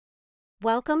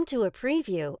Welcome to a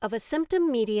preview of a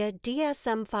Symptom Media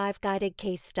DSM-5 guided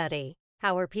case study.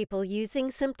 How are people using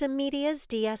Symptom Media's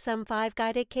DSM-5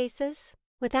 guided cases?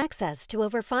 With access to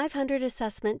over 500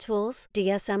 assessment tools,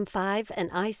 DSM-5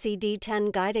 and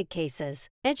ICD-10 guided cases,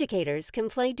 educators can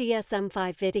play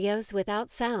DSM-5 videos without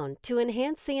sound to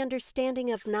enhance the understanding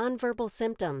of nonverbal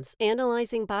symptoms,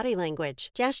 analyzing body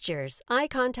language, gestures, eye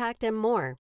contact, and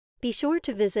more. Be sure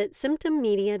to visit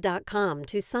symptommedia.com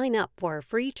to sign up for a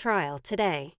free trial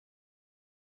today.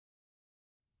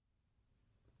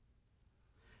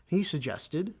 He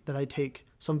suggested that I take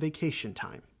some vacation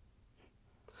time.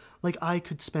 Like I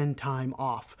could spend time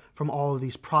off from all of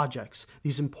these projects,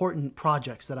 these important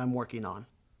projects that I'm working on.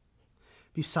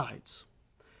 Besides,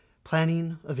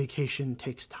 planning a vacation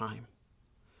takes time.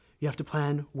 You have to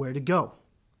plan where to go,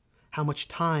 how much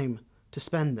time to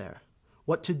spend there,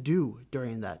 what to do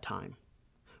during that time,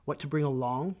 what to bring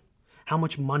along, how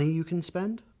much money you can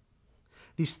spend.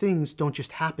 These things don't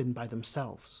just happen by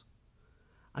themselves.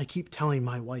 I keep telling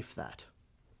my wife that.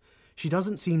 She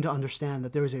doesn't seem to understand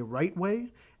that there is a right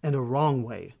way and a wrong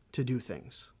way to do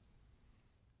things.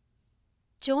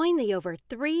 Join the over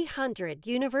 300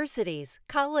 universities,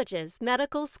 colleges,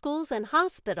 medical schools, and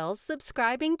hospitals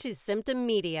subscribing to Symptom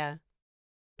Media.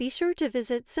 Be sure to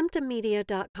visit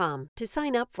symptommedia.com to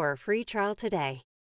sign up for a free trial today.